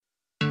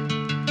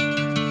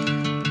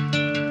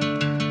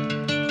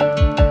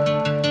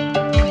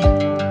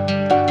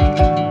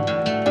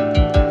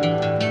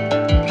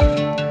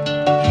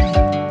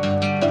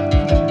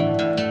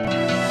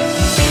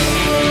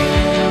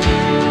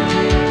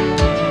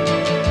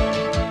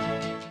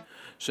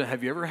So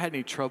have you ever had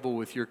any trouble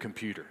with your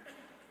computer?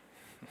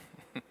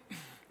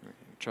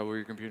 Trouble with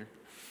your computer?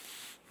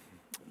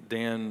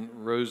 Dan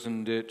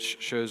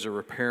Rosendich shows a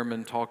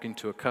repairman talking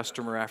to a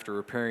customer after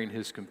repairing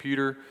his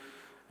computer.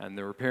 And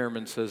the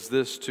repairman says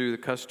this to the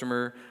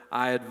customer: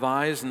 "I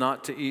advise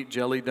not to eat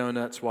jelly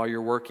donuts while you're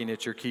working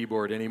at your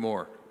keyboard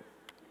anymore."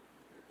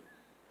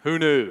 Who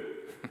knew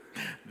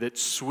that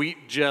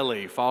sweet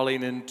jelly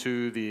falling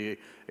into the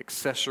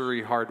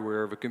accessory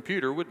hardware of a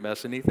computer would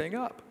mess anything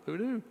up? Who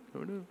knew?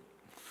 Who knew?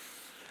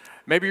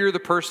 Maybe you're the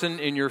person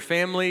in your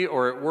family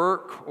or at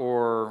work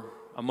or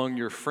among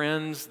your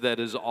friends that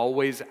is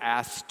always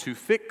asked to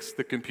fix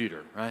the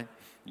computer, right?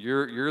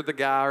 You're the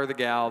guy or the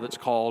gal that's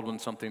called when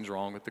something's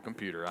wrong with the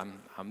computer.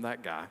 I'm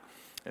that guy.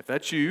 If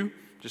that's you,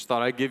 just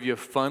thought I'd give you a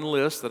fun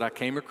list that I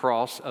came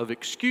across of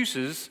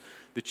excuses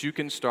that you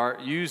can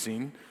start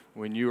using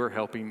when you are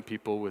helping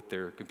people with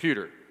their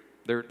computer.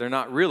 They're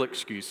not real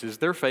excuses,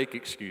 they're fake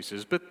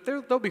excuses, but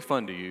they'll be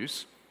fun to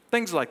use.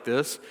 Things like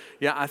this: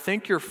 "Yeah, I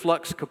think your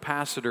flux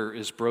capacitor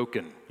is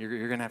broken.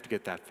 You're going to have to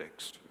get that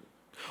fixed."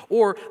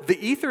 Or, "The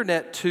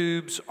Ethernet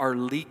tubes are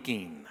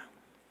leaking."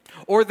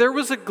 Or, "There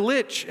was a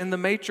glitch in the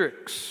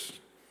matrix."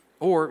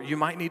 Or, "You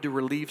might need to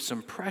relieve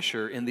some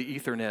pressure in the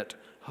Ethernet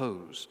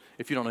hose."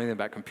 If you don't know anything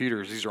about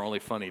computers, these are only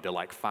funny to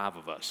like 5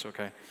 of us,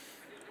 okay?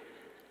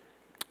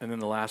 And then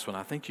the last one: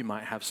 "I think you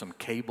might have some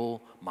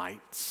cable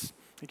mites."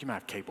 I think you might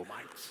have cable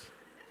mites.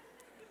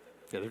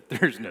 Yeah,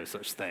 there's no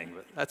such thing,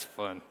 but that's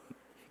fun.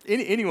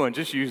 Anyone,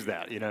 just use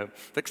that,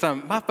 Next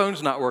time, "My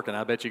phone's not working,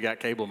 I bet you got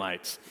cable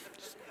mites."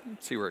 Just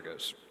see where it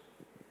goes.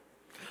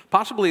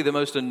 Possibly the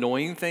most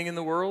annoying thing in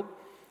the world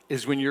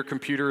is when your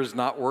computer is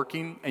not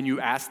working and you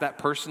ask that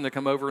person to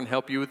come over and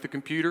help you with the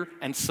computer,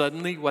 and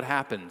suddenly what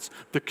happens?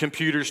 The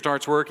computer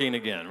starts working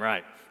again,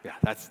 right? Yeah,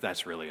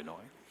 that's really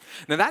annoying.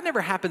 Now, that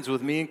never happens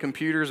with me and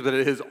computers, but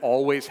it has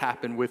always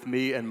happened with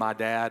me and my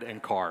dad and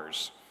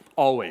cars.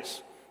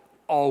 Always.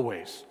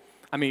 Always.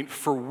 I mean,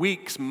 for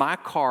weeks, my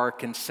car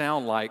can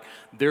sound like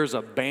there's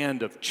a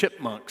band of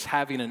chipmunks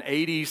having an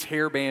 80s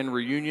hair band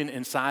reunion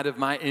inside of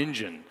my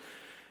engine.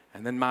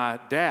 And then my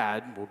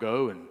dad will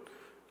go, and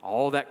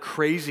all that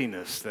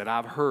craziness that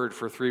I've heard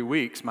for 3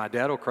 weeks, my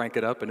dad will crank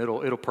it up and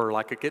it'll purr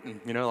like a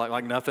kitten,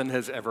 like nothing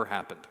has ever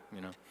happened,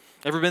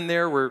 Ever been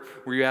there where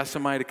you ask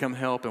somebody to come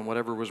help and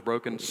whatever was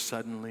broken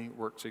suddenly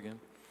works again?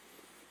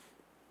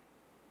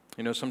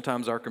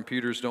 Sometimes our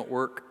computers don't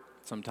work.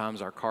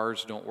 Sometimes our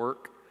cars don't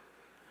work.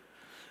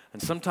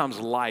 And sometimes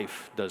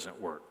life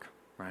doesn't work,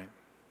 right?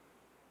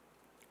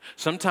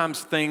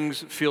 Sometimes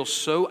things feel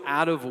so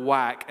out of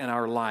whack in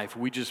our life,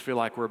 we just feel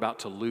like we're about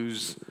to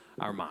lose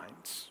our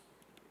minds.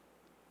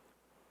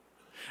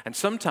 And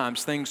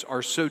sometimes things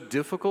are so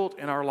difficult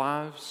in our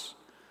lives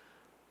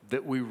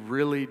that we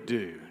really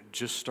do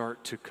just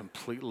start to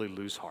completely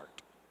lose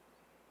heart.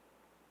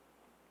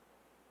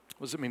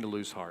 What does it mean to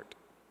lose heart?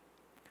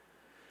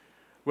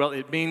 Well,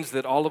 it means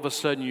that all of a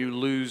sudden you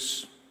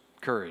lose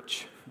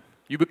courage.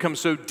 You become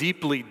so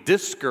deeply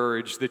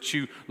discouraged that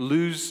you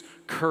lose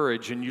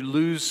courage and you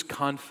lose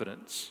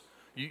confidence.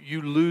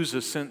 You lose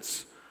a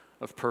sense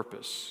of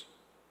purpose.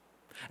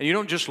 And you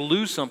don't just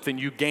lose something,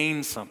 you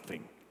gain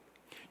something.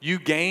 You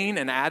gain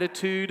an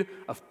attitude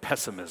of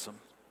pessimism.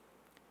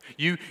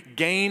 You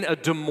gain a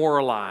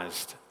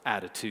demoralized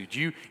attitude.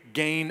 You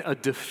gain a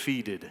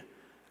defeated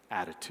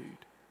attitude.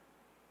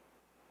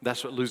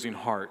 That's what losing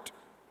heart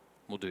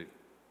will do.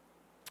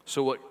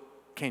 So what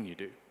can you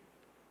do?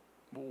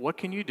 What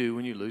can you do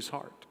when you lose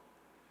heart?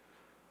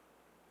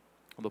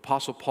 Well, the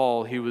Apostle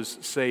Paul, he was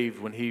saved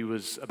when he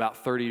was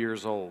about 30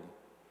 years old.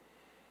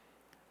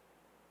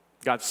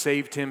 God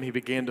saved him. He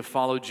began to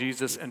follow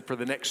Jesus, and for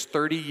the next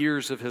 30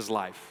 years of his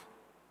life,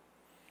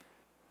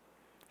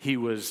 he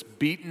was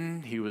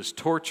beaten, he was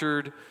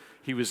tortured,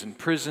 he was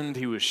imprisoned,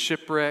 he was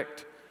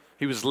shipwrecked,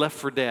 he was left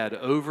for dead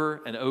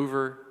over and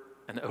over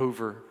and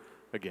over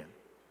again.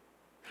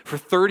 For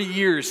 30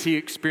 years, he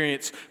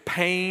experienced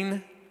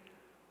pain.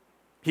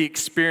 He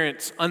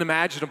experienced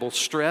unimaginable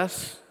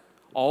stress,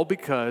 all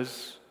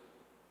because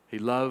he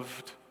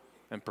loved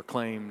and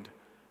proclaimed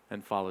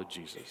and followed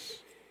Jesus.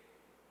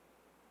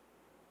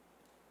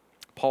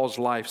 Paul's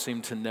life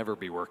seemed to never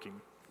be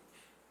working.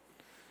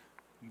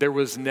 There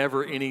was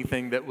never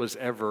anything that was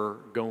ever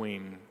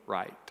going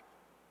right.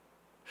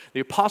 The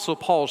Apostle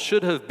Paul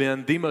should have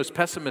been the most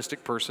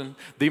pessimistic person,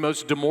 the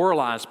most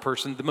demoralized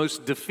person, the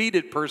most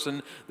defeated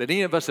person that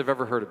any of us have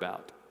ever heard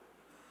about.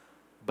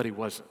 But he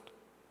wasn't.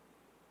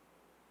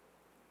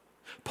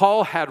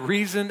 Paul had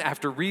reason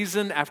after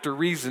reason after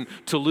reason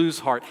to lose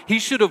heart. He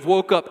should have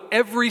woke up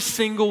every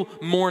single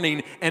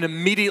morning and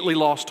immediately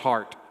lost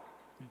heart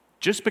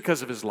just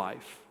because of his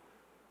life.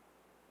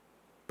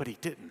 But he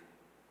didn't.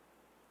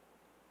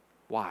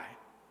 Why?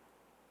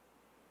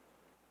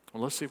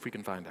 Well, let's see if we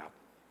can find out.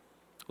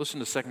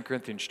 Listen to 2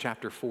 Corinthians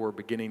chapter 4,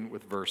 beginning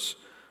with verse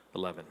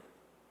 11.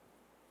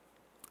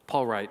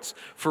 Paul writes,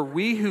 "For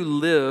we who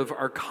live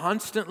are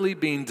constantly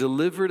being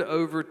delivered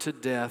over to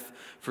death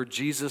for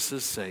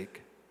Jesus'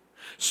 sake,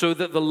 so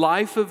that the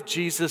life of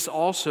Jesus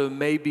also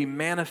may be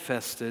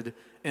manifested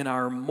in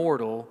our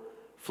mortal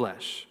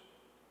flesh.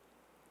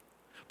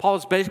 Paul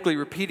is basically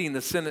repeating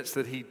the sentence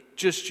that he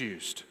just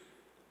used.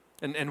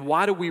 And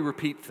why do we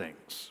repeat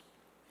things?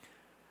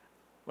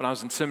 When I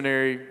was in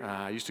seminary,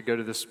 I used to go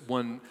to this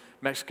one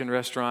Mexican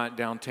restaurant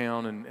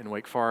downtown in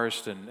Wake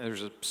Forest, and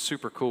there's a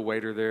super cool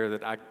waiter there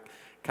that I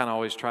kind of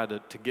always tried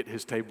to get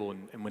his table.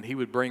 And when he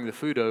would bring the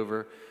food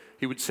over,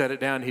 he would set it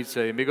down, and he'd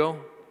say,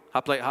 "Amigo,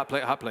 hot plate, hot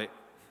plate, hot plate."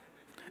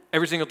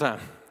 Every single time.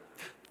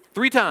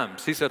 3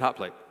 times he said hot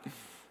plate.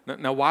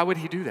 Now, why would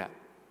he do that?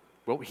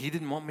 Well, he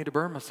didn't want me to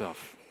burn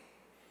myself.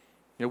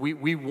 You know,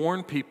 we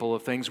warn people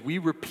of things. We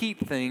repeat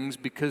things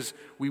because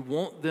we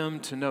want them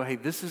to know, hey,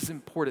 this is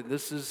important.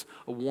 This is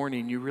a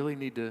warning. You really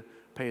need to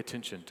pay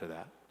attention to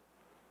that.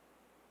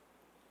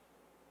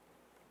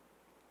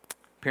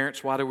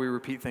 Parents, why do we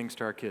repeat things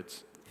to our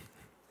kids?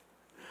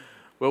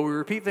 Well, we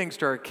repeat things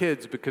to our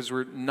kids because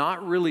we're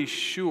not really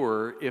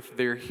sure if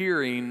their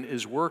hearing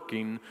is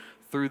working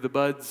through the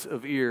buds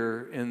of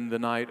ear in the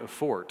night of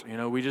fort. You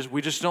know, we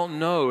just don't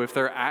know if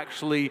they're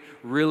actually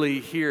really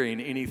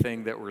hearing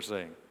anything that we're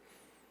saying.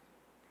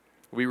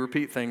 We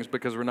repeat things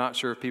because we're not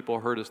sure if people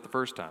heard us the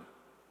first time.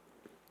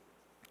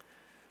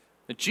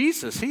 Now,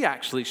 Jesus, he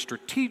actually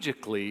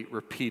strategically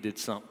repeated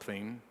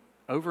something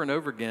over and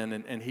over again,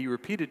 and he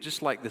repeated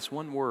just like this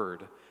one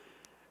word,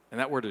 and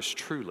that word is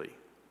truly.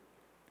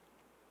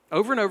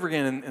 Over and over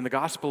again in the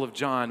Gospel of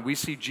John, we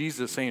see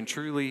Jesus saying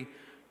truly,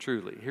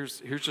 truly.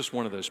 Here's just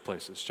one of those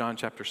places. John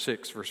chapter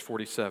 6, verse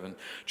 47.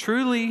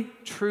 Truly,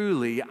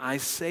 truly, I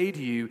say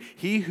to you,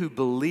 he who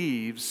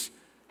believes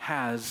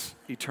has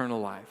eternal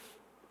life.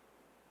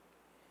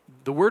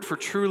 The word for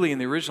truly in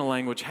the original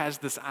language has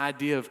this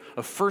idea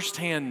of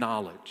firsthand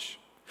knowledge.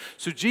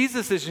 So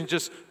Jesus isn't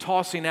just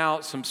tossing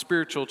out some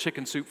spiritual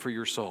chicken soup for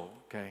your soul,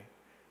 okay?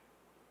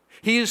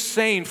 He is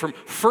saying from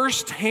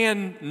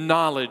firsthand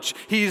knowledge,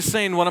 he is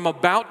saying what I'm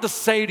about to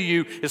say to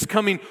you is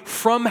coming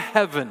from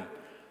heaven.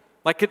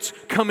 Like it's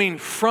coming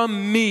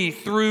from me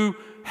through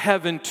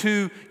heaven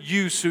to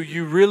you, so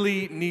you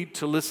really need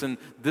to listen.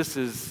 This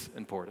is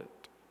important.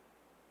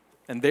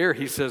 And there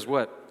he says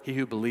what? He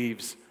who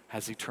believes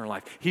has eternal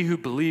life. He who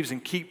believes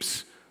and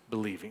keeps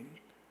believing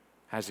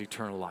has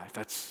eternal life.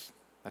 That's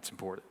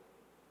important.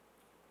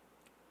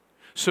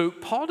 So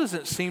Paul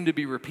doesn't seem to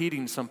be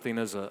repeating something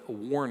as a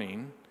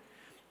warning.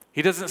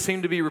 He doesn't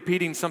seem to be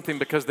repeating something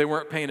because they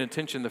weren't paying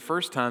attention the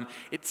first time.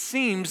 It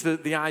seems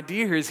that the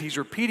idea here is he's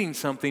repeating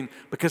something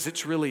because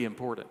it's really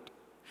important.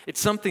 It's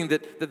something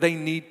that they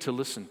need to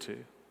listen to.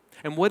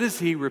 And what is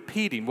he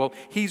repeating? Well,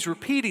 he's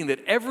repeating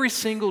that every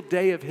single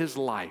day of his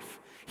life,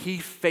 he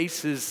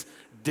faces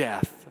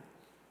death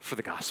for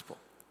the gospel.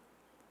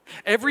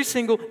 Every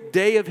single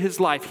day of his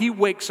life, he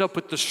wakes up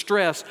with the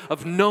stress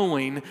of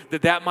knowing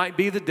that that might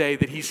be the day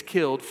that he's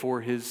killed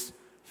for his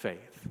faith.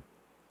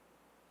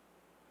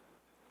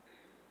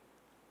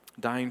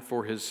 Dying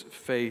for his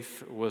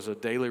faith was a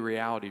daily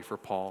reality for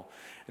Paul.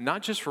 And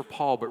not just for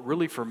Paul, but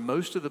really for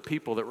most of the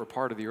people that were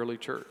part of the early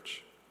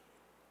church.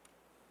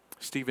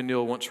 Stephen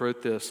Neal once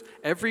wrote this: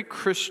 every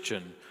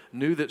Christian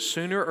knew that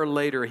sooner or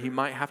later he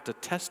might have to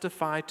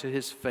testify to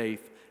his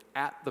faith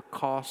at the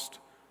cost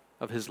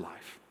of his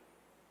life.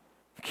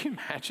 Can you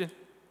imagine?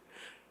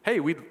 Hey,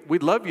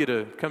 we'd love you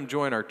to come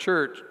join our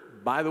church.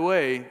 By the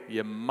way,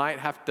 you might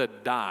have to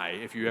die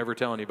if you ever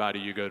tell anybody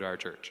you go to our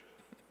church.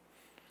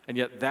 And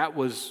yet that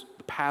was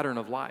the pattern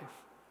of life.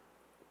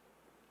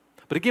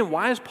 But again,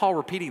 why is Paul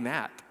repeating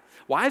that?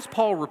 Why is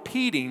Paul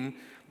repeating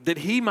that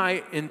he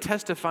might, in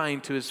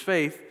testifying to his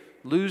faith,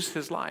 lose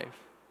his life?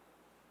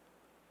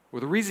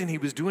 Well, the reason he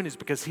was doing it is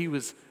because he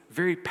was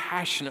very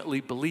passionately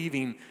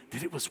believing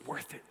that it was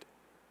worth it.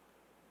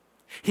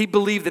 He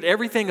believed that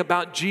everything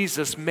about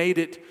Jesus made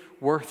it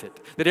worth it.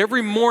 That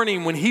every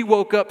morning when he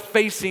woke up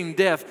facing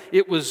death,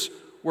 it was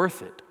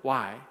worth it.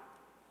 Why?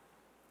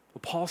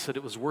 Well, Paul said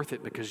it was worth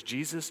it because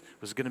Jesus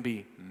was going to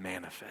be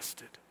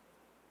manifested.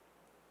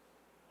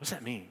 What does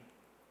that mean?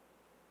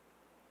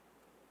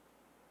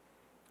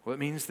 Well, it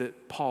means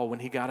that Paul, when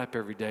he got up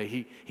every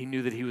day, he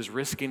knew that he was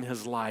risking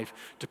his life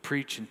to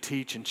preach and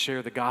teach and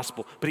share the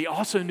gospel. But he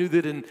also knew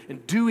that in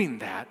doing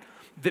that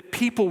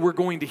people were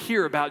going to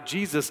hear about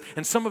Jesus,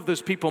 and some of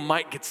those people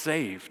might get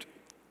saved.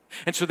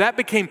 And so that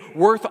became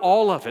worth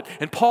all of it.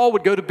 And Paul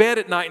would go to bed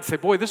at night and say,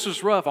 boy, this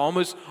was rough. I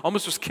almost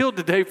was killed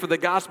today for the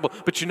gospel.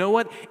 But you know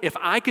what? If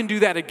I can do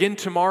that again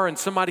tomorrow and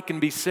somebody can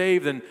be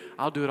saved, then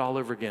I'll do it all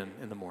over again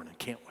in the morning.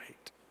 Can't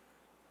wait.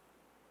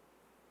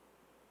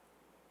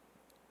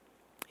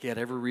 He had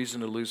every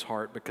reason to lose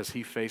heart because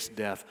he faced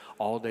death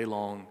all day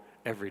long,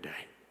 every day.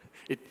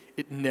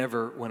 It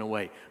never went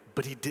away.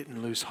 But he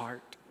didn't lose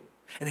heart.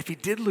 And if he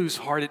did lose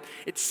heart,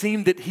 it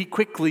seemed that he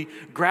quickly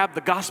grabbed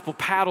the gospel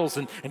paddles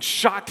and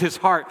shocked his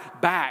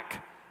heart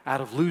back out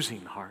of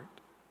losing heart.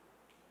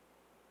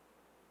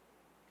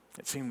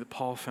 It seemed that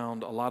Paul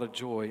found a lot of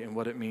joy in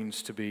what it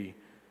means to be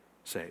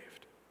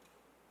saved.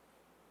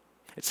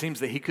 It seems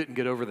that he couldn't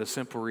get over the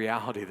simple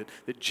reality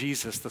that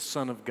Jesus, the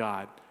Son of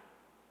God,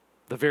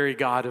 the very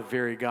God of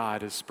very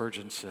God, as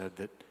Spurgeon said,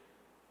 that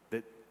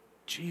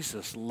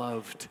Jesus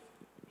loved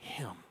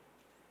him.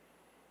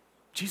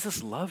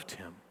 Jesus loved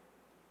him.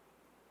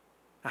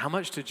 How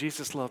much did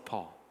Jesus love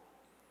Paul?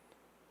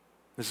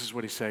 This is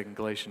what he said in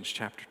Galatians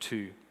chapter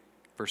 2,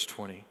 verse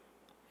 20.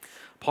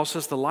 Paul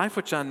says, the life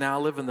which I now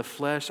live in the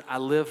flesh, I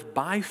live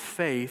by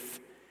faith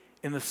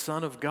in the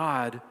Son of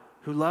God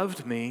who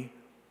loved me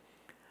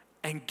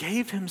and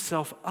gave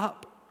himself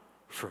up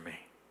for me.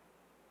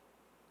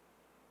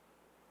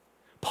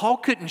 Paul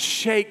couldn't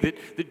shake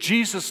that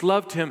Jesus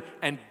loved him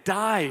and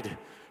died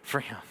for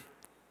him.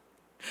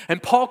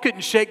 And Paul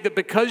couldn't shake that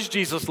because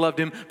Jesus loved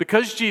him,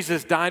 because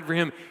Jesus died for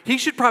him, he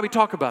should probably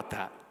talk about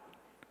that.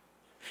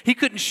 He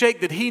couldn't shake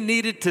that he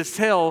needed to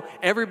tell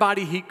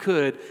everybody he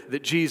could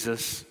that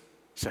Jesus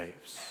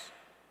saves.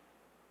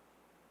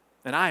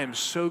 And I am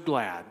so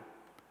glad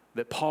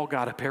that Paul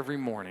got up every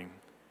morning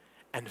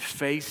and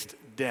faced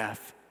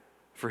death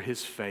for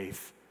his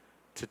faith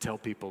to tell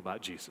people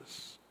about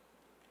Jesus.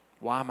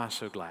 Why am I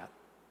so glad?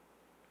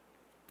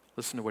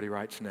 Listen to what he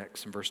writes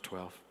next in verse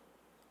 12.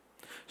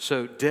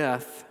 So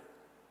death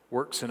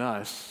works in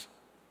us,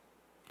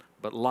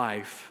 but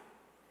life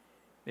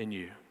in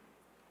you.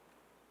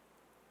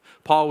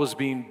 Paul was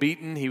being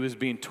beaten, he was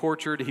being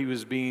tortured, he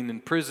was being in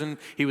prison,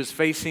 he was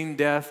facing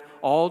death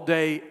all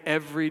day,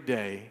 every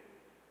day.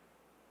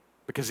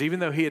 Because even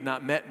though he had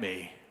not met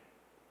me,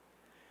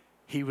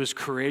 he was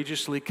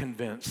courageously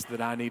convinced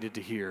that I needed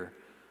to hear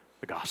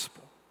the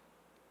gospel.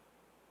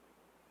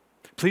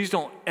 Please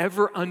don't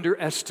ever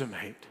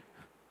underestimate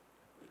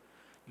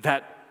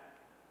that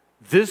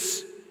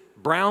this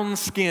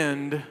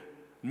brown-skinned,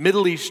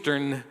 Middle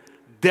Eastern,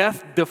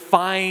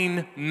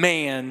 death-defying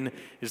man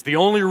is the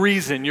only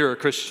reason you're a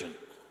Christian.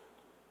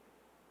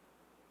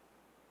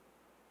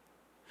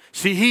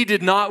 See, he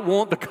did not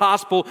want the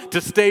gospel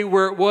to stay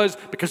where it was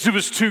because it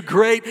was too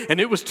great and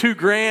it was too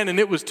grand and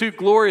it was too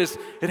glorious.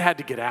 It had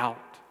to get out.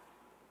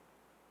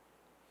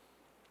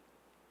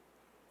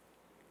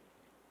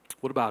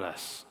 What about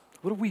us?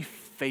 What are we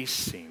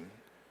facing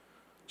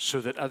so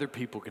that other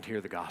people can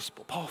hear the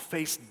gospel? Paul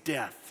faced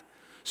death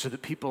so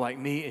that people like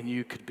me and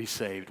you could be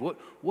saved.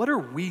 What are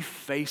we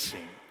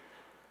facing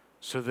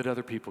so that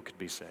other people could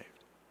be saved?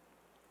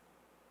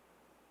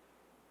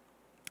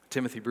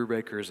 Timothy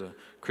Brubaker is a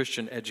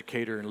Christian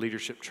educator and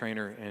leadership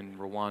trainer in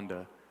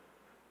Rwanda.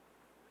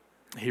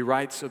 He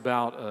writes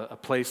about a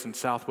place in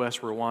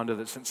southwest Rwanda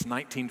that since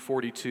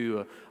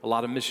 1942, a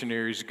lot of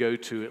missionaries go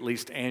to at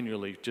least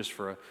annually just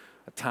for a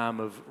time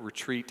of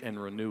retreat and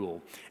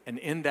renewal. And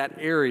in that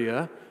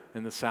area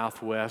in the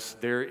southwest,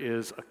 there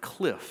is a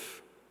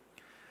cliff.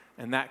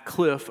 And that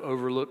cliff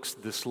overlooks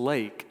this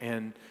lake.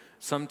 And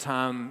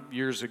sometime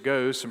years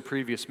ago, some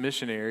previous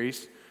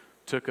missionaries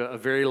took a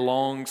very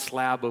long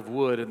slab of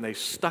wood and they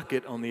stuck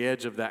it on the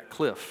edge of that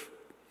cliff.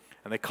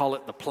 And they call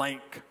it the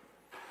plank.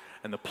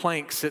 And the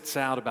plank sits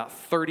out about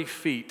 30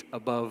 feet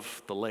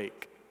above the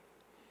lake.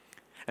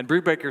 And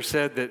Brubaker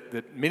said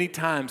that many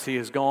times he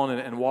has gone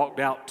and walked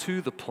out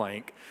to the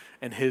plank,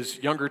 and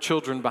his younger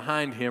children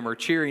behind him are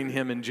cheering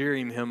him and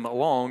jeering him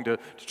along to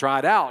try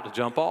it out, to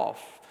jump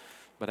off.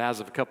 But as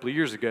of a couple of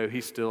years ago,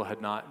 he still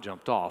had not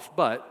jumped off.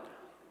 But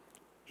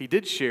he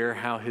did share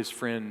how his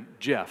friend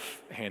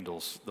Jeff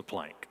handles the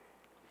plank.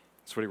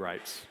 That's what he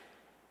writes.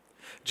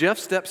 Jeff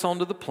steps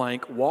onto the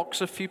plank,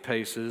 walks a few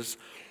paces,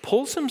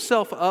 pulls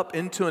himself up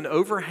into an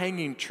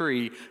overhanging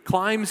tree,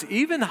 climbs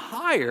even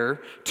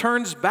higher,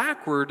 turns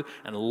backward,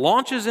 and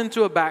launches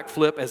into a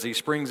backflip as he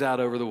springs out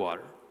over the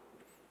water.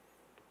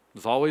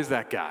 There's always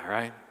that guy,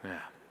 right? Yeah.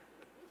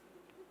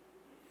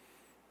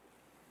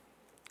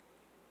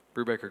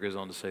 Brubaker goes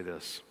on to say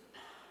this.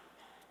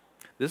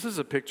 This is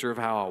a picture of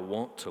how I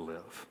want to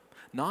live.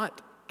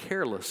 Not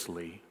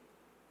carelessly,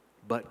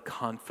 but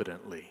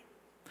confidently.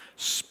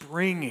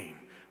 Springing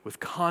with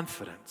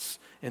confidence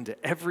into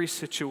every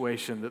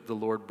situation that the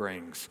Lord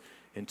brings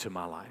into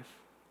my life.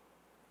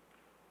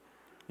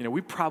 You know,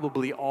 we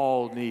probably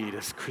all need,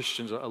 as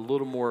Christians, a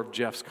little more of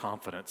Jeff's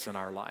confidence in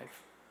our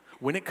life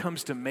when it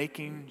comes to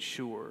making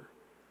sure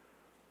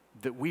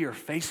that we are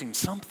facing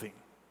something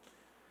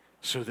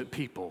so that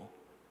people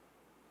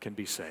can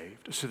be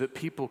saved, so that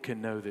people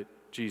can know that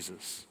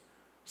Jesus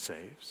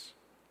saves.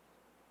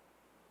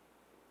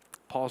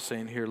 Paul's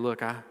saying here,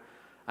 look, I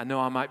know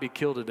I might be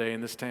killed today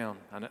in this town.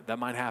 I know that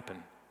might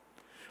happen.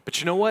 But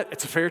you know what?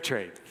 It's a fair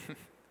trade.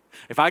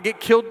 If I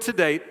get killed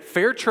today,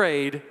 fair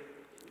trade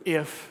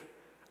if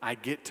I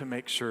get to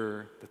make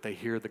sure that they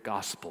hear the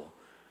gospel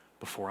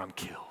before I'm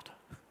killed.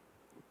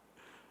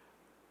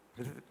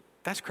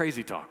 That's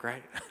crazy talk,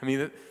 right? I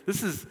mean,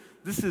 this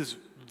is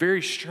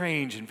very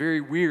strange and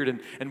very weird.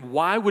 And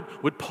why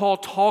would Paul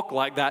talk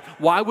like that?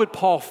 Why would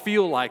Paul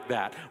feel like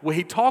that? Well,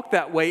 he talked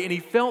that way and he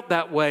felt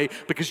that way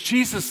because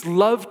Jesus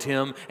loved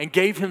him and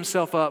gave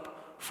himself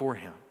up for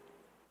him.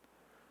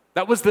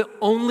 That was the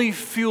only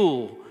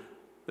fuel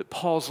that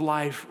Paul's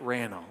life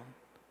ran on.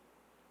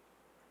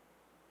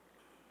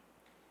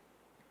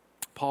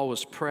 Paul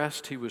was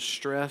pressed, he was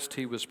stressed,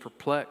 he was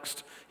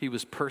perplexed, he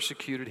was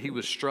persecuted, he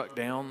was struck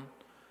down,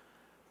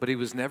 but he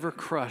was never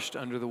crushed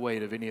under the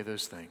weight of any of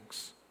those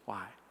things.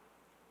 Why?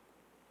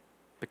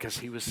 Because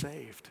he was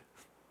saved.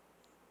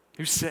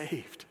 He was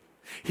saved.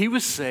 He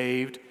was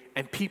saved,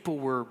 and people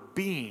were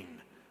being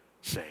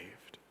saved.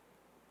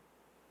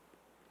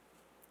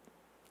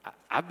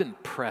 I've been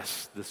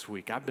pressed this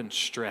week. I've been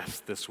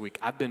stressed this week.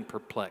 I've been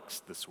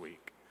perplexed this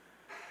week.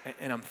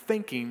 And I'm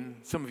thinking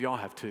some of y'all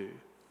have too.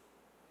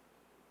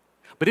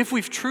 But if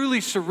we've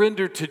truly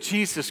surrendered to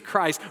Jesus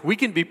Christ, we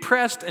can be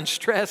pressed and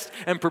stressed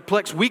and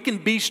perplexed. We can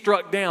be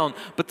struck down.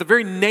 But the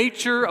very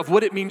nature of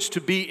what it means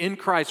to be in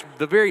Christ,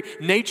 the very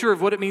nature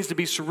of what it means to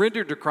be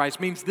surrendered to Christ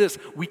means this: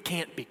 we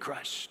can't be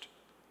crushed.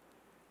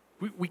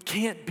 We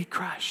can't be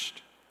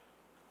crushed.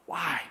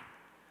 Why?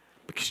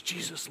 Because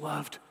Jesus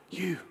loved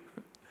you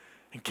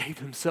and gave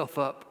himself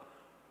up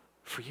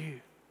for you.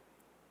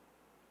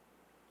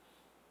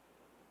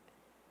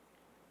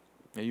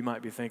 Now you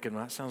might be thinking,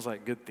 well, that sounds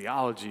like good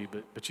theology,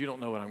 but you don't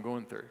know what I'm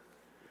going through.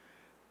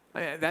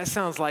 That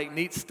sounds like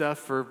neat stuff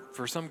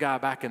for some guy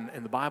back in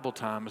the Bible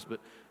times, but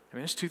I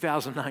mean, it's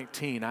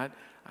 2019. I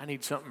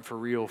need something for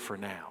real for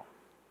now.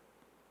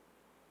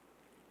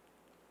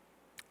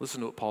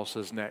 Listen to what Paul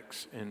says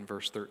next in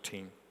verse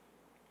 13.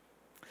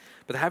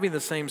 But having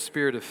the same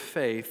spirit of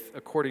faith,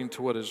 according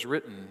to what is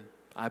written,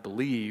 I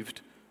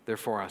believed,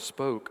 therefore I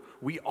spoke.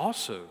 We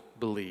also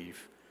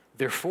believe,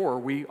 therefore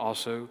we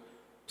also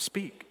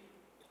speak.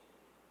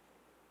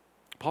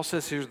 Paul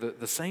says here's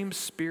the same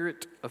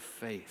spirit of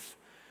faith.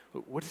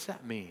 What does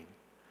that mean?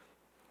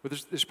 Well,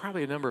 there's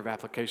probably a number of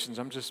applications.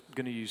 I'm just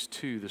going to use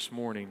two this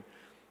morning.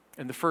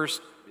 And the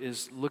first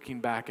is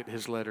looking back at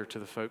his letter to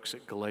the folks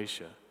at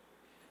Galatia.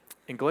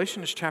 In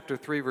Galatians chapter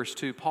 3, verse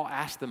 2, Paul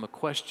asked them a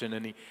question,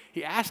 and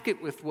he asked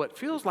it with what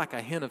feels like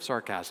a hint of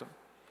sarcasm.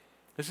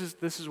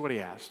 This is what he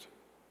asked.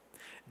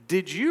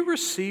 Did you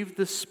receive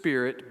the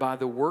Spirit by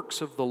the works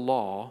of the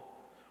law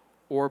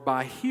or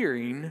by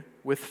hearing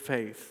with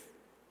faith?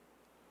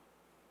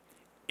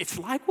 It's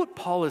like what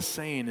Paul is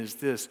saying is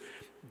this: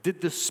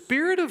 did the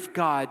Spirit of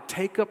God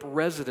take up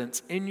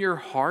residence in your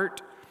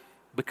heart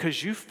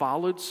because you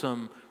followed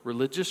some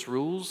religious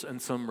rules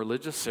and some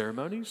religious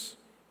ceremonies?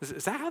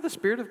 Is that how the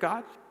Spirit of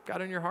God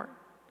got in your heart?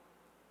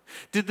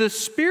 Did the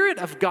Spirit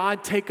of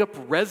God take up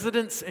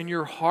residence in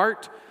your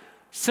heart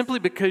simply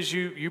because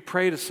you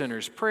prayed a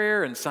sinner's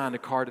prayer and signed a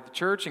card at the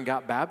church and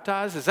got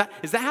baptized? Is that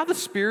how the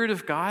Spirit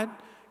of God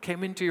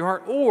came into your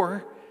heart?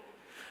 Or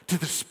did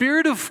the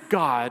Spirit of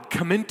God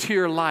come into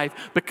your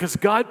life because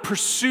God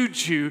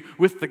pursued you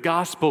with the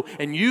gospel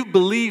and you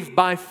believe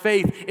by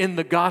faith in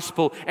the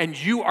gospel and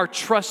you are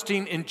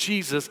trusting in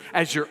Jesus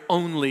as your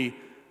only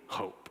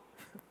hope?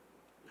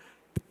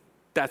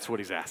 That's what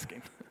he's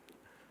asking.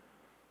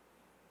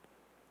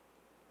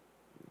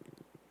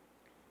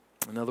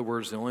 In other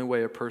words, the only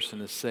way a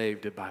person is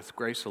saved is by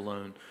grace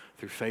alone,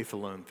 through faith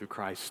alone, through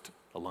Christ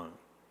alone.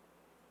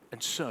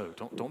 And so,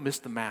 don't miss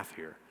the math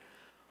here.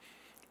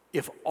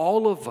 If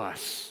all of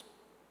us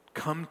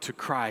come to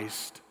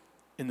Christ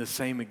in the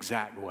same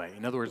exact way,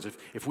 in other words,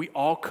 if we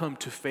all come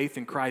to faith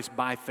in Christ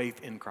by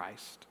faith in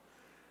Christ,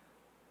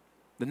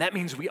 then that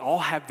means we all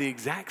have the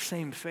exact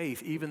same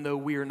faith, even though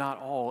we are not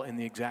all in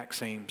the exact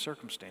same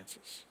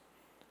circumstances.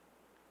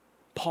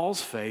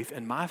 Paul's faith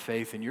and my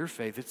faith and your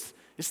faith,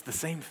 it's the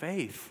same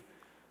faith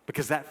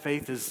because that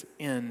faith is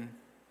in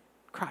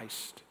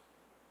Christ.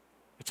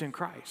 It's in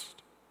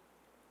Christ.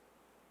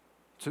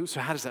 So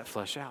how does that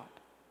flesh out?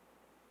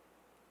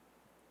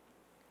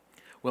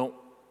 Well,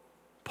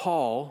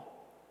 Paul,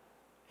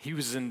 he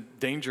was in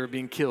danger of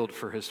being killed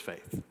for his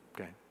faith.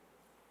 Okay,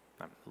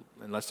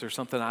 unless there's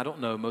something I don't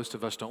know, most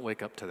of us don't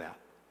wake up to that.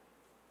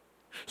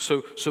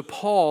 So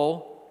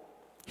Paul,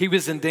 he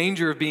was in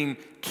danger of being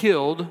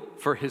killed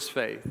for his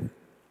faith.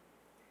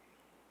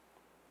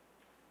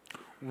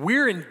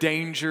 We're in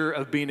danger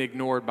of being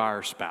ignored by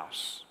our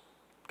spouse.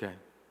 Okay,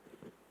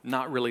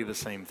 not really the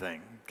same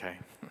thing. Okay,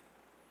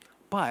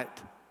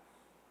 but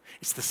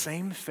it's the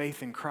same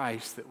faith in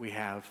Christ that we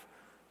have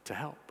to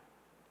help.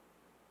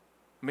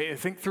 I mean,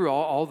 think through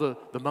all the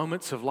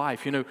moments of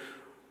life. You know,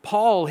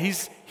 Paul,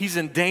 he's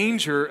in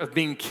danger of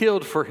being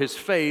killed for his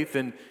faith,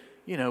 and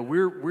you know,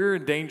 we're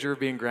in danger of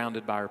being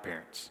grounded by our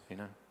parents. You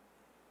know,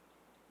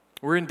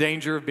 we're in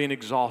danger of being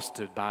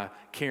exhausted by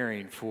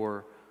caring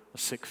for a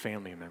sick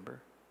family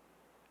member.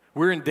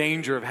 We're in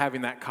danger of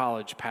having that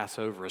college pass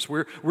over us.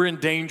 We're in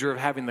danger of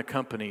having the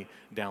company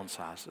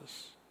downsize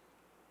us.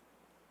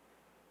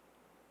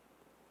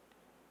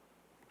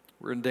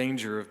 We're in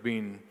danger of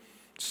being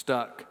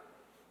stuck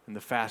in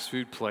the fast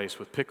food place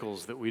with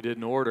pickles that we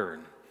didn't order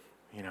and,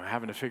 you know,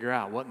 having to figure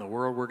out what in the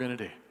world we're going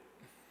to do.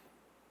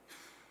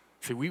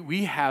 See,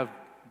 we have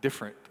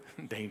different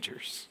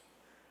dangers.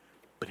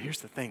 But here's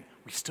the thing.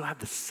 We still have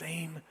the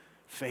same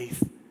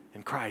faith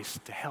in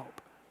Christ to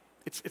help.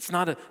 It's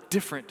not a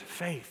different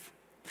faith.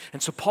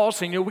 And so Paul's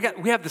saying, you know,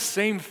 we have the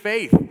same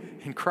faith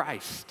in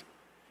Christ.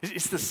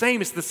 It's the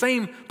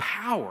same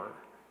power.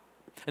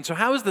 And so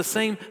how is the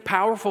same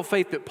powerful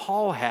faith that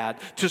Paul had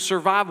to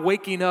survive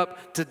waking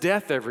up to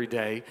death every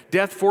day,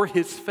 death for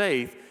his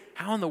faith,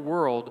 how in the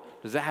world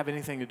does that have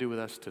anything to do with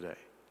us today?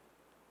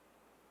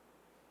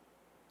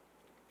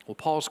 Well,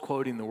 Paul's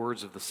quoting the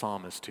words of the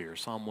psalmist here,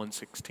 Psalm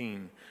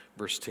 116,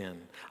 verse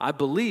 10. I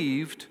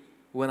believed,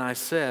 when I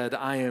said,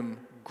 I am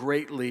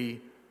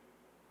greatly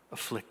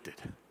afflicted.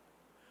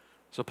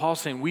 So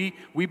Paul's saying,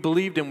 we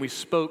believed and we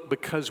spoke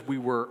because we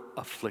were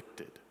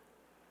afflicted.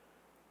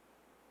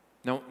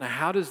 Now,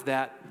 how does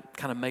that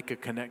kind of make a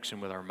connection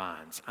with our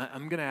minds?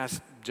 I'm going to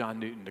ask John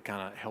Newton to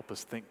kind of help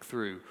us think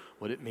through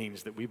what it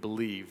means that we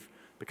believe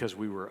because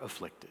we were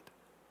afflicted.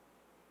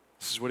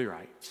 This is what he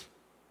writes.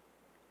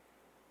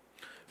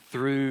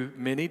 Through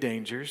many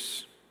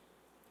dangers,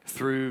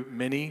 through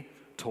many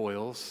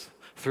toils,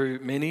 through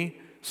many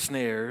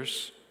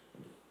snares,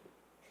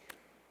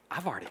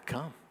 I've already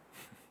come.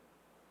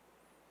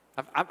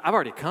 I've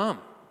already come.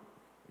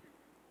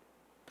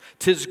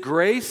 'Tis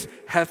grace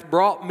hath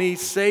brought me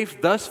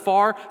safe thus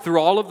far through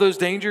all of those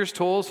dangers,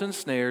 toils, and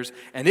snares,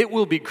 and it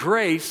will be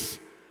grace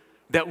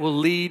that will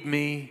lead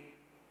me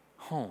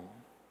home.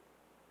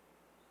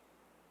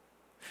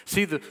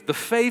 See, the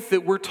faith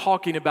that we're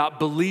talking about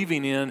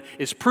believing in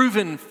is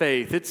proven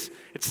faith.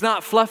 It's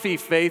not fluffy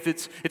faith,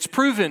 it's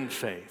proven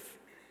faith.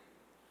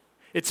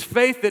 It's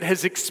faith that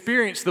has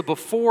experienced the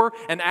before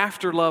and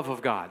after love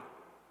of God.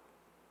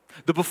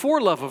 The before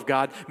love of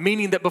God,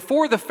 meaning that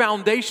before the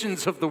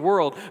foundations of the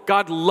world,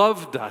 God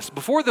loved us.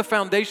 Before the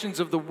foundations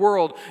of the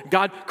world,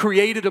 God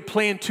created a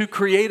plan to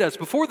create us.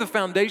 Before the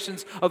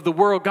foundations of the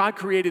world, God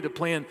created a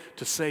plan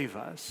to save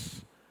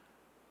us.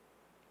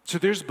 So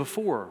there's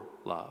before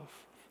love,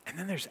 and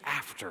then there's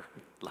after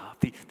love.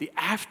 The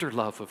after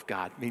love of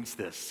God means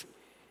this,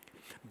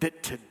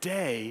 that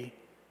today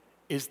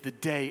is the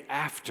day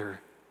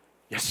after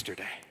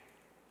yesterday.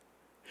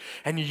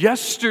 And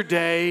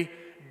yesterday,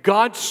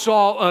 God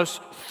saw us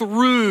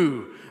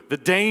through the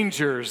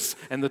dangers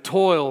and the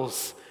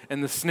toils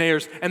and the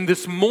snares. And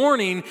this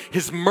morning,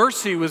 His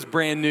mercy was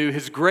brand new.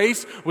 His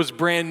grace was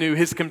brand new.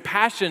 His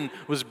compassion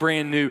was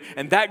brand new.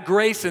 And that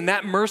grace and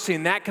that mercy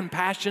and that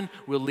compassion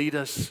will lead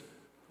us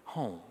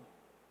home.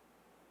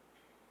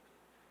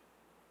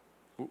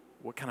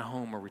 What kind of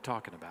home are we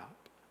talking about?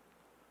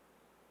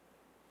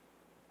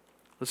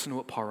 Listen to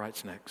what Paul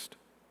writes next.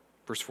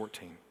 Verse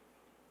 14.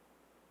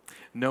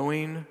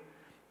 Knowing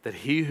that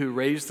He who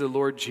raised the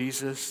Lord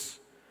Jesus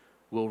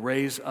will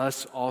raise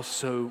us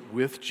also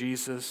with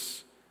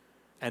Jesus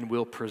and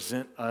will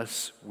present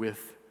us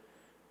with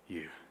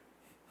you.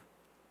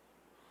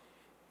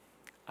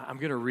 I'm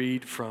going to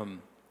read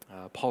from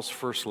Paul's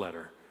first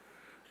letter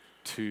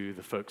to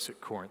the folks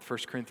at Corinth, 1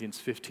 Corinthians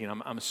 15.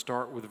 I'm going to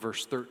start with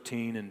verse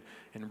 13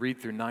 and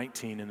read through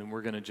 19, and then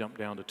we're going to jump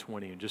down to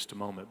 20 in just a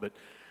moment. But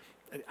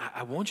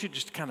I want you to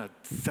just kind of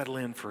settle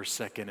in for a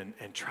second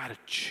and try to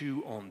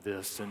chew on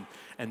this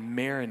and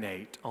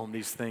marinate on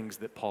these things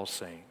that Paul's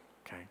saying,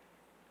 okay?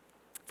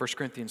 1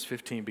 Corinthians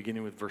 15,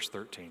 beginning with verse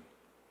 13.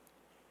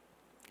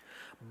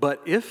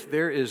 But if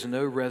there is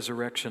no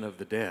resurrection of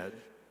the dead,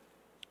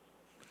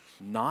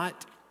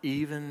 not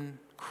even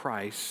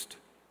Christ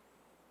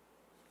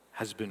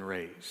has been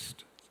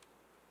raised.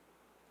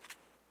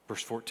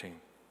 Verse 14.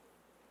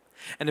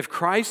 And if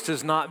Christ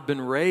has not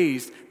been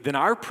raised, then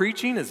our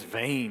preaching is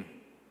vain.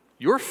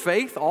 Your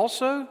faith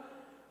also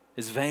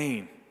is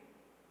vain.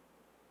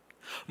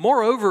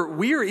 Moreover,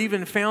 we are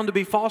even found to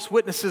be false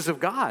witnesses of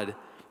God,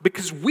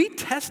 because we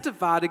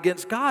testified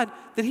against God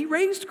that He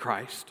raised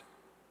Christ,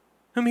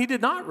 whom He did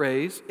not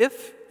raise,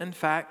 if, in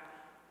fact,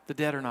 the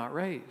dead are not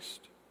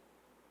raised.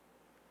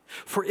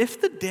 For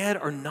if the dead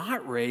are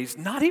not raised,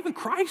 not even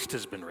Christ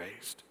has been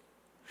raised.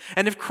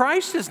 And if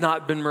Christ has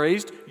not been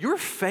raised, your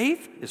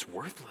faith is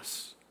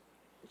worthless.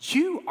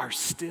 You are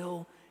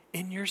still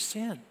in your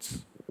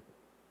sins.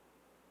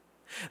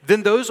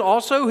 Then those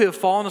also who have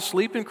fallen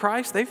asleep in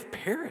Christ, they've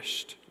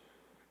perished.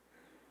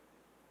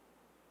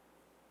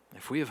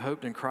 If we have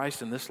hoped in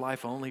Christ in this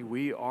life only,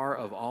 we are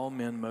of all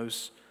men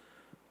most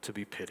to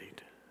be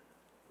pitied.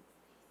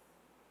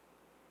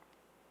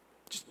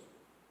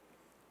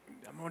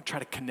 I'm going to try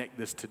to connect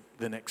this to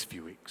the next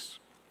few weeks.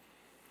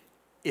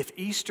 If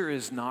Easter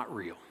is not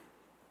real,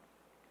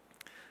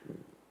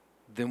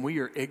 then we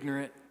are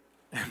ignorant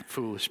and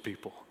foolish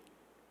people.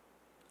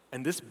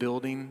 And this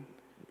building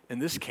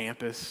and this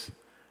campus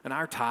and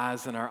our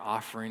tithes and our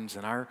offerings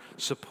and our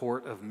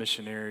support of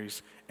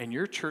missionaries and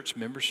your church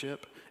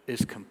membership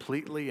is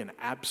completely and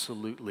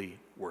absolutely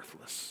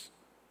worthless.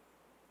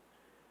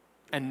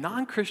 And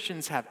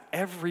non-Christians have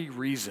every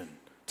reason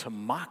to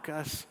mock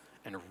us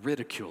and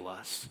ridicule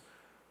us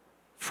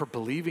for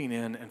believing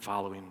in and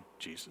following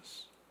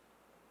Jesus.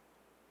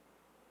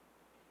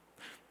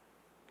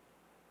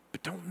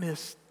 But don't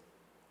miss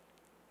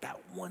that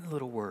one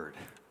little word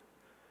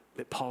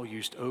that Paul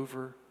used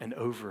over and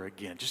over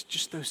again.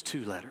 Just those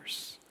two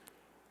letters.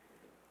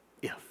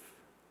 If.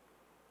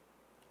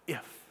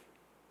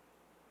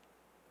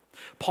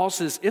 Paul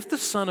says, if the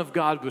Son of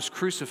God was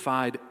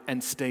crucified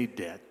and stayed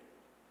dead,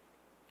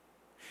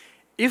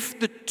 if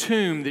the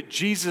tomb that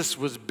Jesus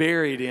was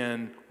buried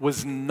in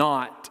was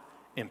not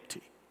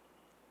empty,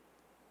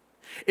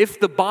 if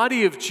the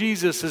body of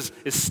Jesus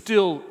is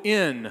still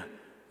in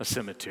a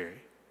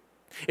cemetery,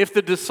 If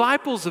the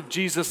disciples of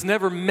Jesus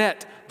never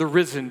met the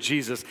risen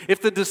Jesus,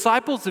 if the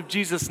disciples of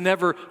Jesus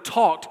never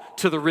talked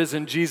to the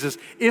risen Jesus,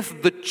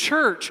 if the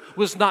church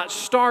was not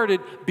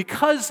started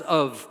because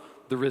of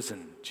the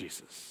risen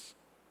Jesus.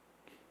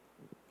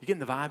 You getting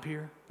the vibe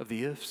here of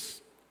the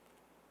ifs?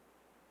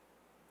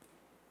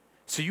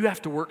 So you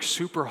have to work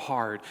super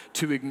hard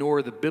to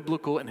ignore the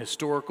biblical and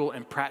historical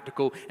and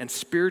practical and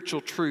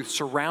spiritual truth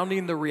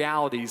surrounding the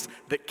realities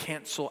that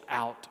cancel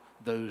out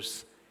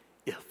those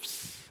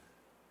ifs.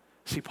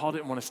 See, Paul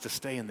didn't want us to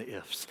stay in the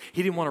ifs.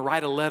 He didn't want to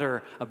write a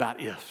letter about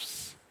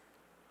ifs.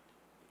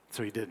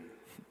 So he didn't.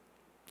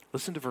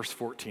 Listen to verse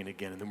 14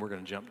 again, and then we're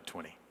going to jump to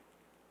 20.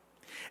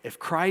 If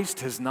Christ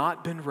has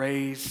not been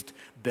raised,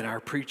 then our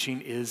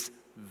preaching is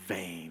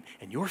vain,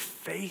 and your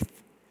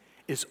faith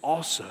is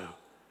also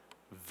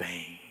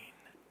vain.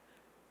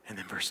 And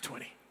then verse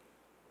 20.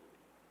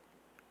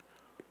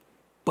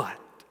 But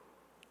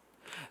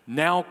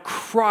now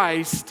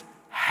Christ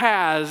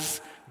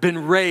has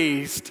been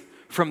raised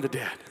from the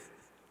dead.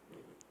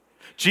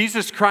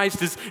 Jesus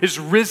Christ is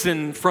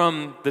risen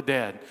from the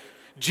dead.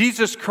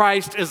 Jesus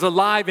Christ is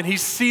alive and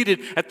he's seated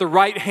at the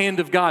right hand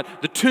of God.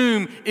 The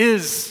tomb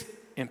is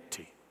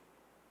empty.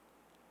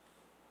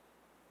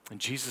 And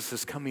Jesus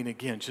is coming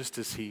again, just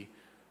as he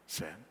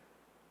said.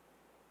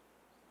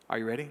 Are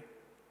you ready?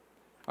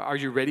 Are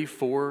you ready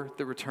for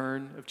the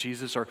return of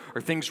Jesus? Are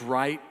things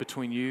right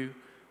between you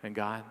and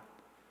God?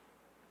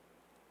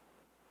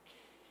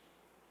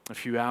 A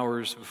few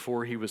hours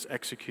before he was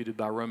executed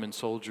by Roman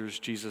soldiers,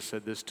 Jesus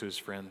said this to his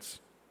friends.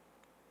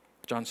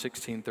 John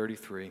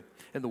 16:33.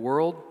 In the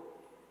world,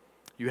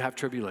 you have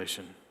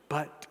tribulation,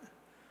 but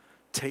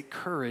take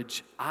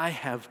courage. I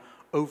have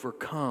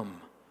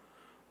overcome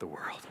the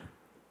world.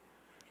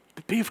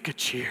 Be of good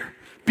cheer.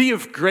 Be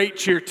of great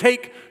cheer.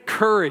 Take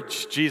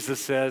courage, Jesus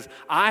says.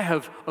 I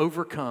have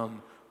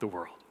overcome the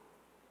world.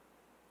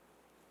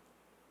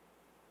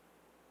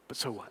 But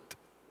so what?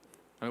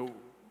 What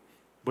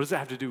does that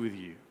have to do with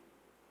you?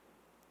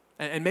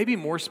 And maybe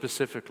more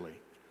specifically,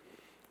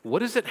 what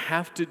does it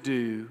have to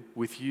do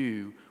with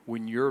you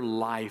when your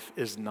life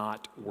is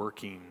not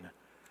working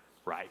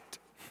right?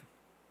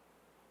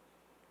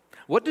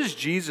 What does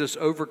Jesus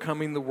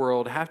overcoming the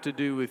world have to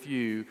do with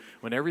you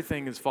when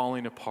everything is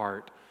falling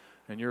apart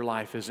and your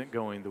life isn't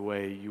going the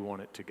way you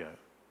want it to go?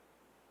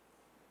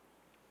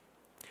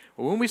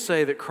 Well, when we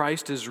say that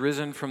Christ is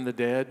risen from the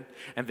dead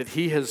and that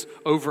he has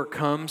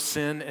overcome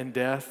sin and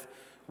death,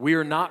 we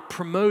are not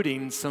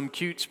promoting some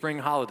cute spring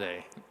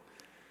holiday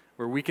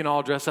where we can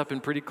all dress up in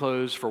pretty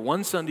clothes for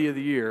one Sunday of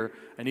the year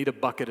and eat a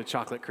bucket of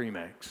chocolate cream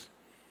eggs.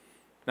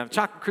 Now,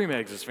 chocolate cream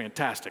eggs is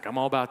fantastic. I'm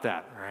all about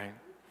that, right?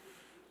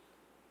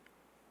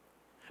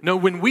 No,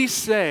 when we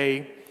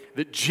say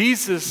that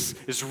Jesus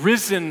is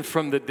risen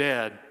from the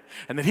dead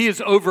and that he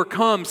has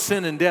overcome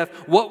sin and death,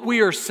 what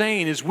we are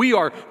saying is we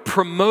are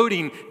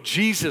promoting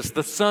Jesus,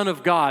 the Son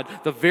of God,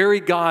 the very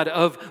God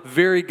of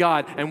very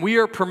God. And we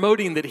are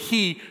promoting that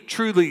he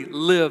truly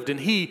lived and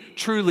he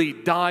truly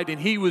died and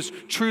he was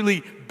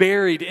truly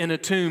buried in a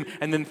tomb.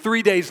 And then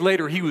 3 days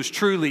later, he was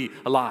truly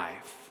alive.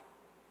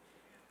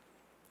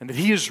 And that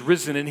he is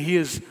risen and he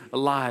is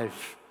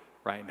alive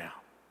right now.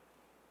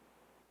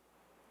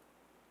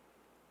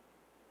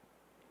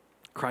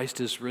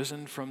 Christ is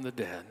risen from the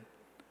dead.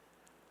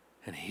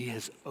 And he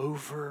has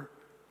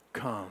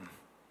overcome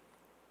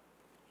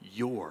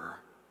your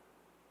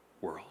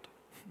world.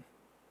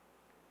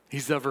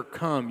 He's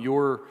overcome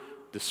your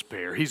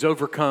despair. He's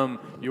overcome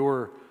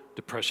your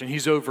depression.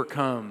 He's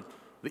overcome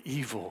the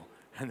evil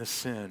and the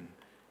sin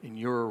in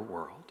your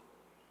world.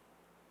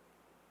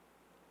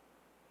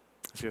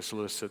 C.S.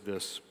 Lewis said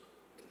this.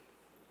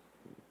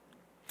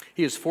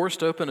 He has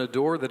forced open a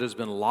door that has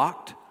been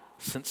locked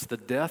since the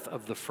death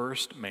of the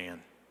first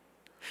man.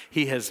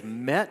 He has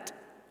met,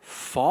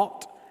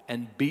 fought,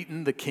 and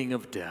beaten the king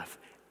of death.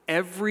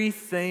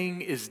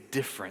 Everything is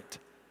different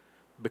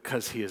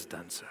because he has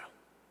done so.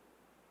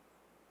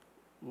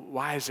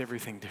 Why is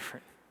everything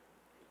different?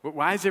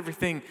 Why is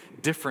everything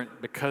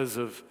different because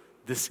of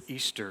this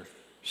Easter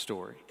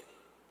story?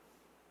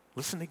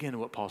 Listen again to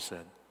what Paul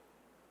said.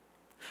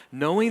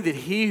 Knowing that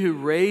he who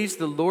raised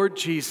the Lord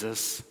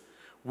Jesus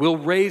will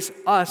raise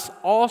us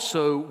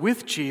also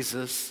with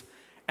Jesus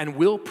and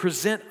will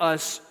present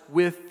us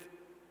with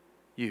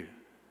you.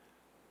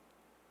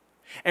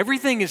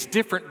 Everything is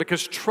different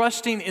because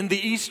trusting in the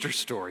Easter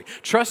story,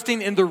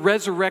 trusting in the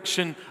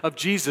resurrection of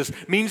Jesus,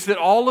 means that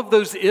all of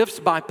those ifs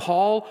by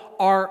Paul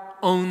are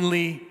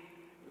only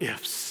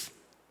ifs.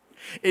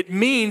 It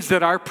means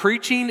that our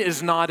preaching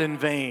is not in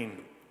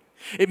vain.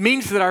 It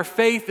means that our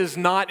faith is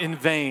not in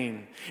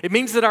vain. It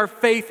means that our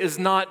faith is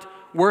not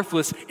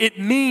worthless. It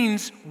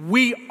means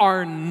we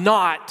are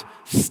not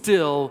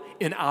still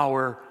in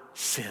our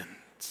sins.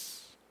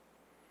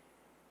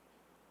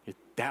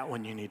 That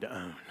one you need to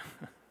own.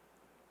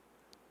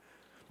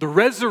 The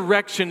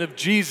resurrection of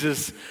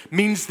Jesus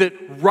means that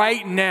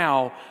right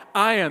now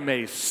I am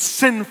a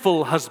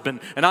sinful husband,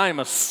 and I am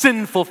a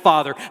sinful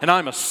father, and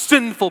I'm a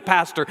sinful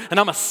pastor, and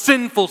I'm a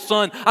sinful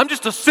son. I'm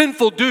just a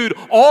sinful dude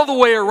all the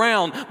way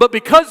around. But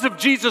because of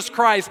Jesus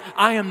Christ,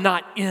 I am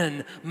not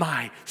in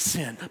my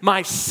sin.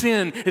 My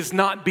sin is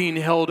not being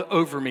held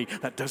over me.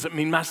 That doesn't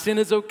mean my sin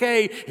is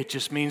okay. It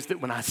just means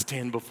that when I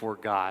stand before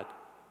God,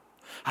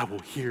 I will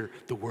hear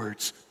the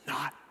words,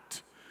 not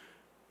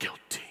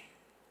guilty.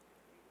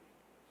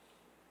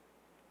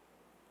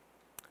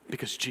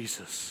 Because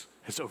Jesus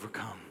has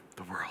overcome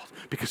the world.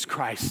 Because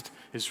Christ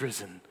is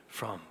risen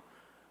from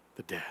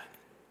the dead.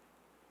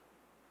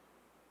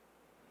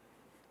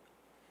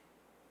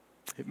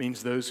 It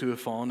means those who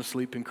have fallen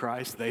asleep in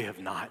Christ, they have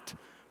not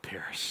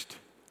perished.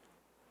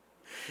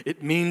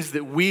 It means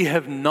that we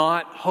have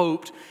not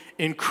hoped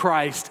in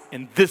Christ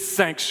in this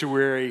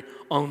sanctuary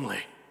only.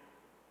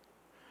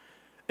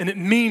 And it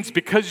means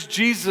because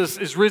Jesus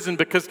is risen,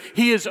 because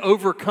he has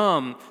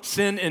overcome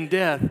sin and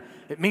death,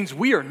 it means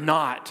we are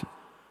not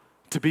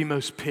to be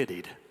most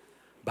pitied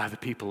by the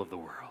people of the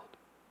world.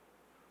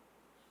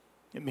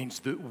 It means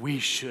that we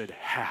should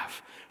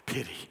have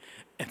pity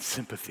and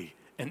sympathy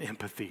and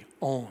empathy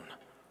on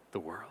the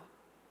world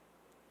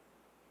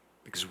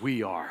because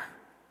we are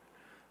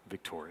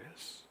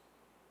victorious.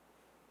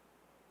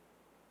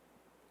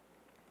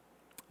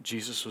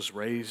 Jesus was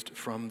raised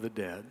from the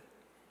dead,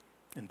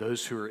 and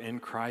those who are in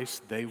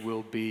Christ, they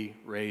will be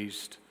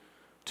raised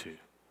too.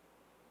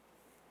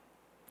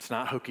 It's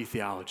not hokey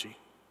theology.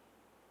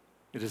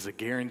 It is a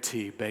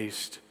guarantee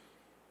based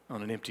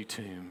on an empty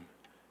tomb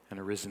and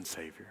a risen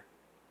Savior.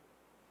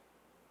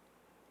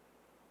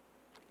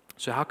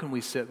 So how can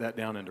we set that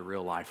down into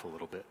real life a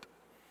little bit?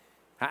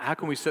 How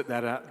can we set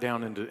that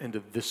down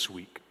into this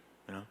week?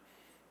 You know,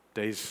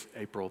 today's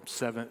April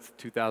 7th,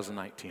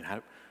 2019.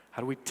 How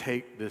do we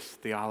take this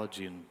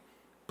theology and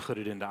put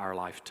it into our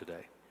life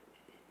today?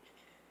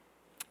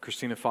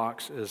 Christina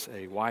Fox is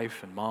a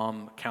wife and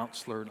mom,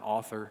 counselor, and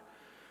author.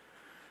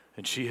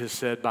 And she has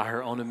said by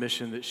her own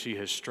admission that she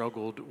has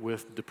struggled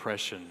with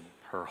depression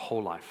her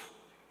whole life.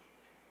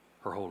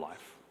 Her whole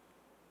life.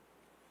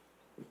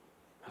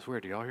 That's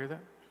weird. Do y'all hear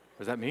that?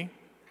 Was that me?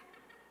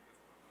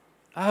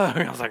 Oh,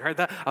 I was like, right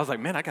that. I was like,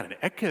 man, I got an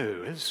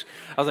echo. I was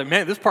like,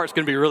 man, this part's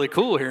going to be really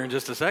cool here in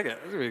just a second.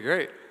 It's going to be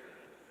great.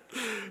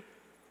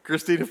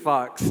 Christina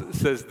Fox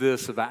says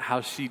this about how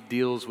she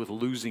deals with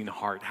losing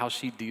heart, how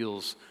she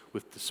deals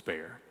with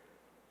despair.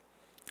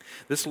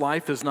 This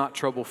life is not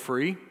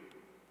trouble-free.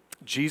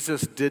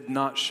 Jesus did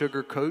not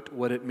sugarcoat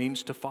what it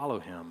means to follow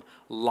him.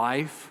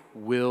 Life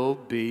will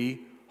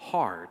be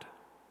hard.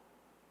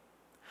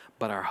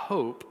 But our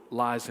hope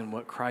lies in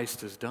what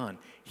Christ has done.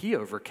 He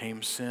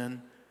overcame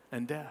sin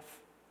and death.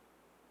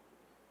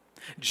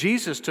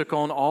 Jesus took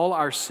on all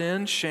our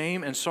sin,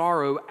 shame, and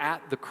sorrow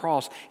at the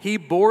cross. He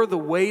bore the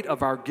weight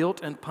of our guilt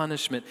and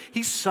punishment.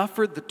 He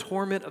suffered the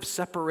torment of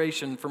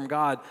separation from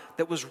God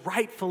that was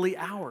rightfully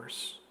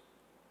ours.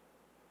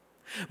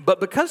 But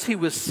because he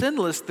was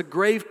sinless, the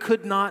grave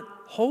could not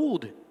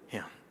hold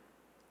him.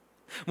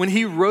 When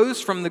he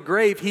rose from the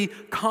grave, he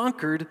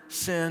conquered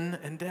sin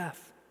and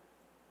death.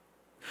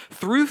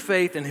 Through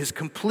faith in his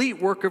complete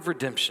work of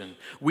redemption,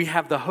 we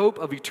have the hope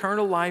of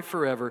eternal life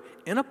forever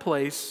in a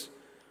place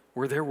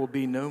where there will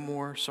be no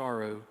more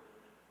sorrow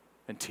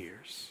and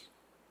tears.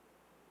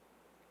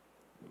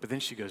 But then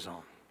she goes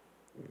on.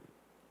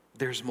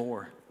 There's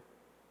more.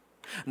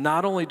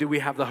 Not only do we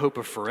have the hope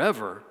of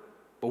forever,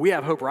 but we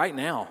have hope right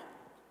now.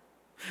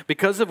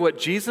 Because of what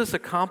Jesus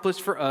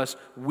accomplished for us,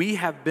 we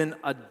have been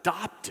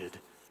adopted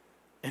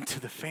into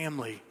the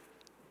family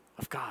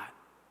of God.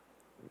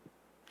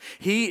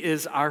 He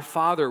is our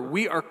Father.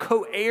 We are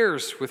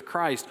co-heirs with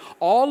Christ.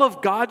 All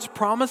of God's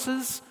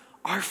promises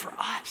are for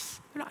us.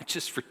 They're not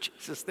just for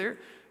Jesus, they're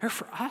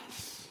for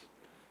us.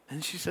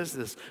 And she says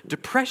this,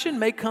 depression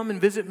may come and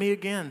visit me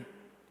again.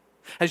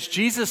 As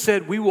Jesus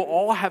said, we will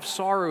all have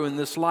sorrow in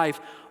this life,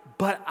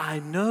 but I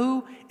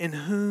know in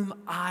whom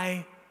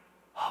I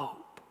hope.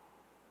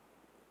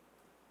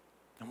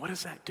 And what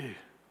does that do?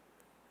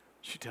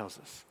 She tells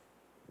us,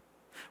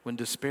 when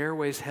despair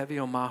weighs heavy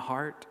on my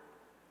heart,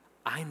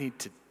 I need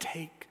to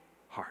take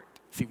heart.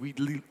 See, we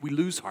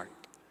lose heart.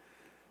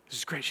 This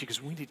is great. She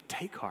goes, we need to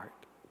take heart.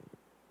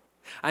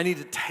 I need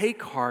to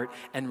take heart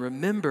and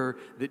remember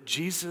that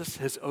Jesus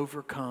has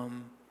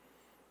overcome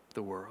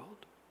the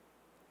world.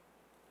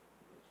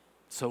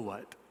 So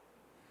what?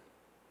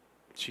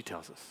 She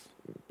tells us.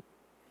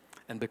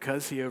 And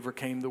because he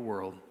overcame the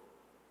world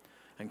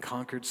and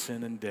conquered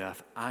sin and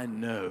death, I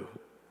know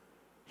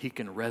he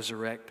can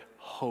resurrect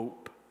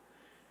hope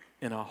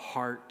in a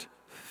heart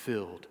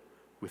filled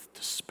with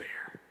despair.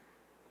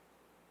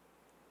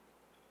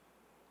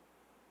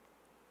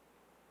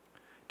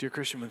 Dear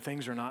Christian, when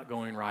things are not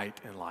going right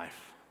in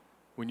life,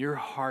 when your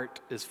heart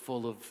is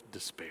full of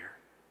despair,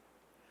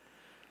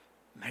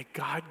 may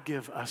God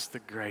give us the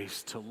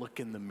grace to look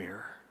in the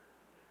mirror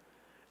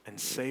and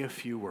say a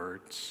few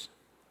words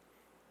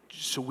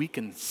so we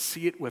can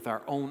see it with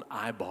our own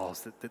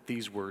eyeballs that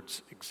these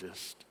words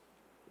exist.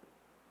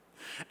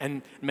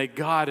 And may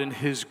God in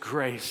his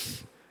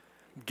grace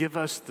give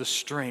us the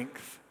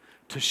strength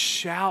to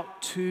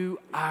shout to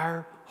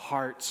our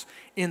hearts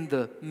in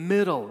the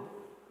middle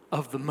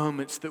of the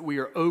moments that we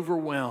are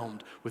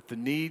overwhelmed with the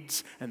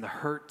needs and the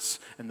hurts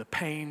and the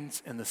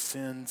pains and the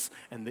sins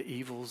and the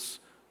evils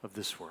of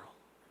this world.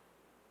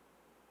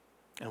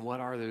 And what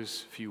are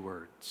those few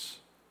words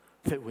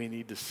that we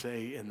need to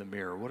say in the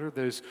mirror? What are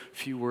those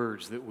few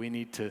words that we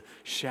need to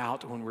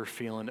shout when we're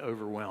feeling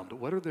overwhelmed?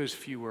 What are those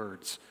few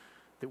words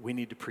that we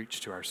need to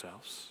preach to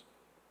ourselves?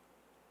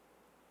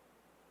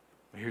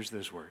 Here's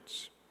those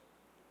words.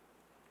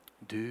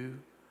 Do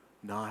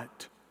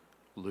not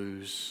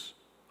lose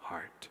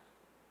heart.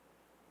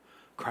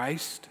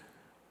 Christ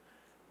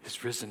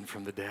is risen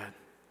from the dead.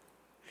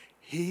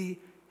 He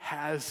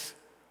has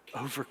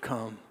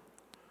overcome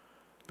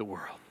the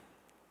world.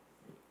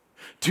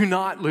 Do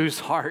not lose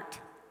heart.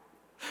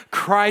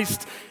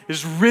 Christ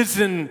is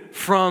risen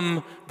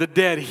from the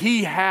dead.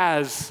 He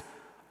has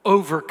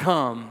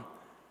overcome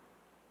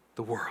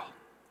the world.